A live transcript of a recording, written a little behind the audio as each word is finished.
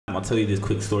I'll tell you this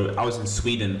quick story. I was in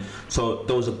Sweden, so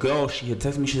there was a girl. She had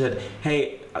texted me. She said,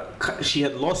 "Hey," she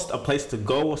had lost a place to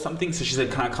go or something. So she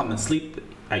said, "Can I come and sleep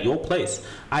at your place?"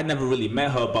 I'd never really met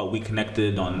her, but we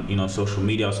connected on social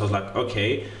media. So I was like,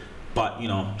 okay, but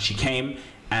she came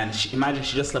and imagine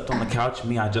she just slept on the couch.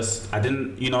 Me, I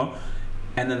didn't.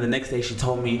 And then the next day she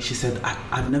told me, she said,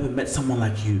 I've never met someone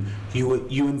like you.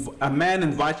 A man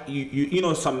invite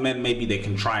you. Some men, maybe they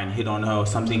can try and hit on her or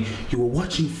something. You were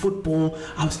watching football.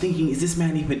 I was thinking, is this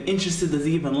man even interested? Does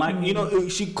he even like,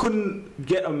 she couldn't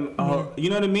get you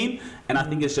know what I mean? And I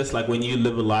think it's just like when you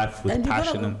live a life with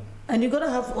passion. And you gotta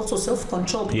have also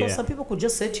self-control, because some people could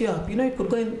just set you up. You could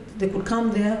go in, they could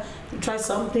come there, try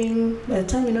something. By the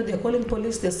time they're calling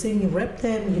police, they're saying you raped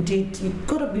them, you did. You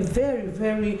gotta be very,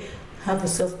 very have a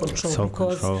self-control,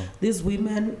 because these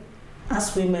women,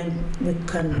 us women, we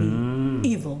can be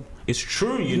evil. It's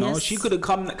true, she could have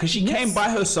come, because she came by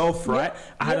herself, right?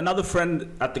 I had another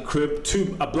friend at the crib,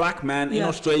 a black man in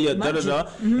Australia.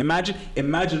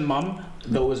 Imagine, mum,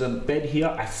 there was a bed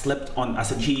here. I slept on. I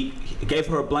said he gave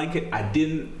her a blanket. I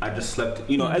didn't. I just slept.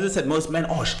 As I said, most men,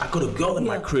 I got a girl in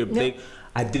my crib.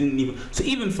 I didn't even. So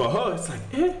even for her, it's like,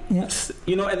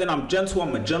 and then I'm gentle.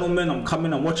 I'm a gentleman. I'm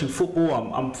coming. I'm watching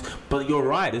football. But you're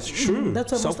right. It's true.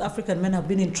 That's why most African men have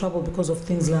been in trouble because of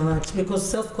things like that. Because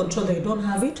self-control, they don't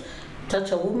have it.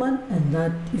 Touch a woman, and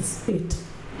that is it.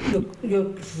 Your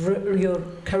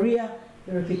career,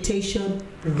 your reputation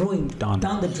ruined,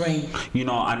 down the drain.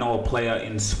 I know a player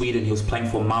in Sweden. He was playing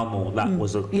for Malmo. That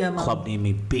was a club near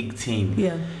me, big team.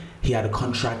 He had a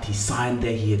contract. He signed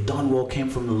there. He had done well. Came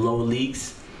from the lower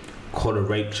leagues. Caught a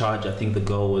rape charge. I think the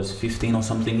girl was 15 or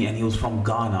something, and he was from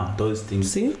Ghana. Those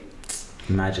things. See,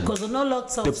 imagine. Because no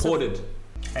lots of deported.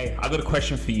 Hey, I got a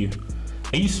question for you.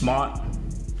 Are you smart?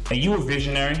 Are you a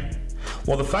visionary?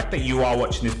 Well, the fact that you are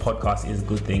watching this podcast is a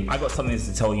good thing. I got something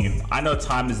to tell you. I know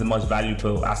time is the most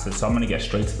valuable asset, so I'm going to get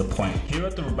straight to the point. Here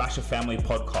at the Rubasha Family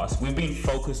Podcast, we've been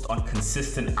focused on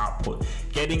consistent output,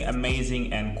 getting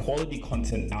amazing and quality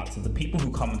content out to the people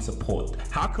who come and support.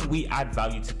 How can we add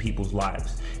value to people's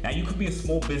lives? Now, you could be a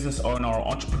small business owner or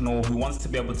entrepreneur who wants to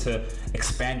be able to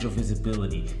expand your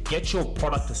visibility, get your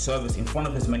product or service in front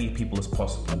of as many people as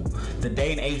possible. The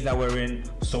day and age that we're in,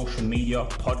 social media,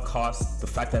 podcasts, the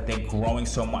fact that they're growing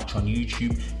so much on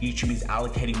YouTube. YouTube is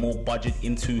allocating more budget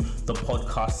into the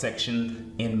podcast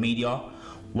section in media.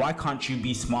 Why can't you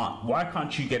be smart? Why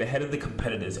can't you get ahead of the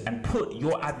competitors and put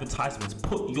your advertisements,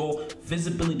 put your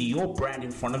visibility, your brand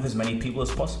in front of as many people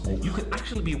as possible? You could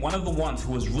actually be one of the ones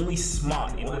who is really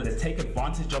smart in order to take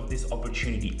advantage of this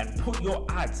opportunity and put your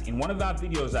ads in one of our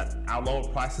videos at our lower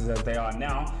prices as they are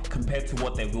now compared to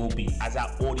what they will be as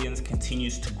our audience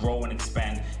continues to grow and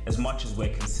expand as much as we're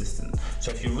consistent.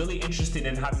 So if you're really interested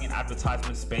in having an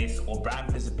advertisement space or brand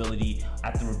visibility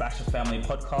at the Rubasha Family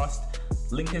Podcast,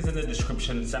 link is in the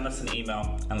description. Send us an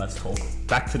email and let's talk.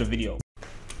 Back to the video.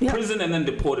 Prison and then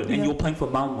deported, and you're playing for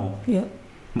Malmo.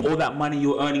 All that money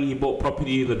you're earning, you bought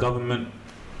property, the government.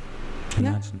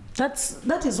 Imagine.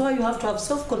 That is why you have to have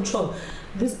self-control.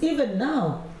 This even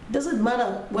now doesn't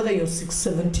matter whether you're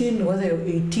 17, whether you're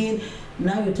 18.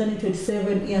 Now you're turning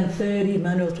 27, Ian 30,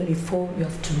 Emmanuel 24. You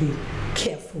have to be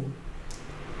careful.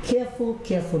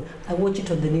 Careful. I watch it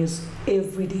on the news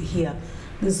every day here.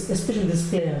 Especially these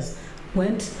players.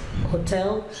 Went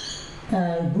hotel,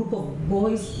 group of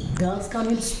boys, girls come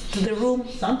into the room,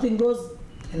 something goes,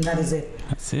 and that is it.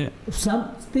 That's it.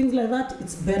 Some things like that,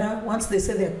 it's better once they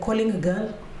say they're calling a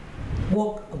girl,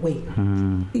 walk away.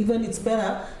 Even it's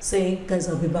better saying, guys,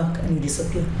 I'll be back, and you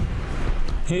disappear.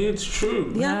 Hey, it's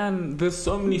true, man. There's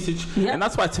so many situations, and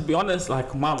that's why, to be honest,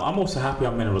 like, Mom, I'm also happy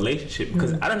I'm in a relationship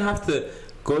because I don't have to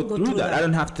go through that. I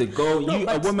don't have to go.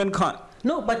 A woman can't.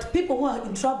 No, but people who are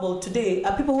in trouble today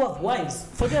are people who have wives.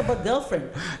 Forget about girlfriend.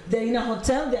 They're in a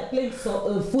hotel, they're playing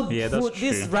food,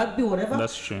 this rugby, whatever.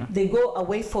 That's true. They go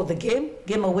away for the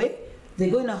game away.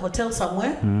 They go in a hotel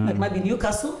somewhere, like maybe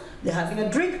Newcastle. They're having a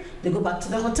drink. They go back to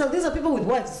the hotel. These are people with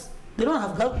wives. They don't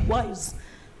have wives.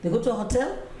 They go to a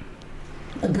hotel.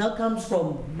 A girl comes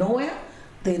from nowhere.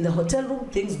 They're in the hotel room.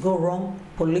 Things go wrong.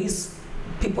 Police,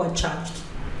 people are charged.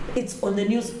 It's on the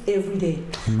news every day.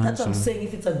 Imagine. That's what I'm saying.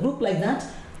 If it's a group like that,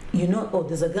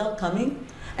 there's a girl coming,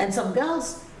 and some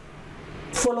girls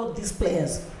follow these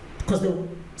players because they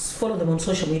follow them on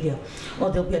social media,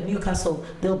 or they'll be at Newcastle,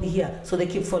 they'll be here, so they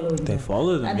keep following them. They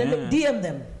follow them, and then they DM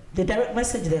them. They direct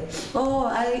message them.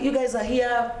 You guys are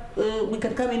here. We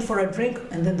can come in for a drink,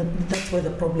 and then that's where the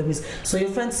problem is. So your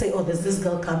friends say, there's this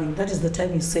girl coming. That is the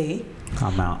time you say,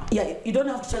 come out. Yeah, you don't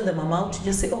have to tell them I'm out. You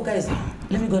just say, guys,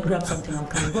 let me go and grab something, I'm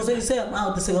coming. Because when you say I'm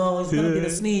out, they say, oh, it's going to be the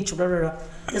snitch, blah, blah, blah.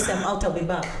 Just say I'm out, I'll be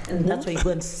back. And that's why you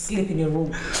go and sleep in your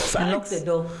room and lock the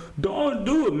door. Don't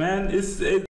do it, man. It's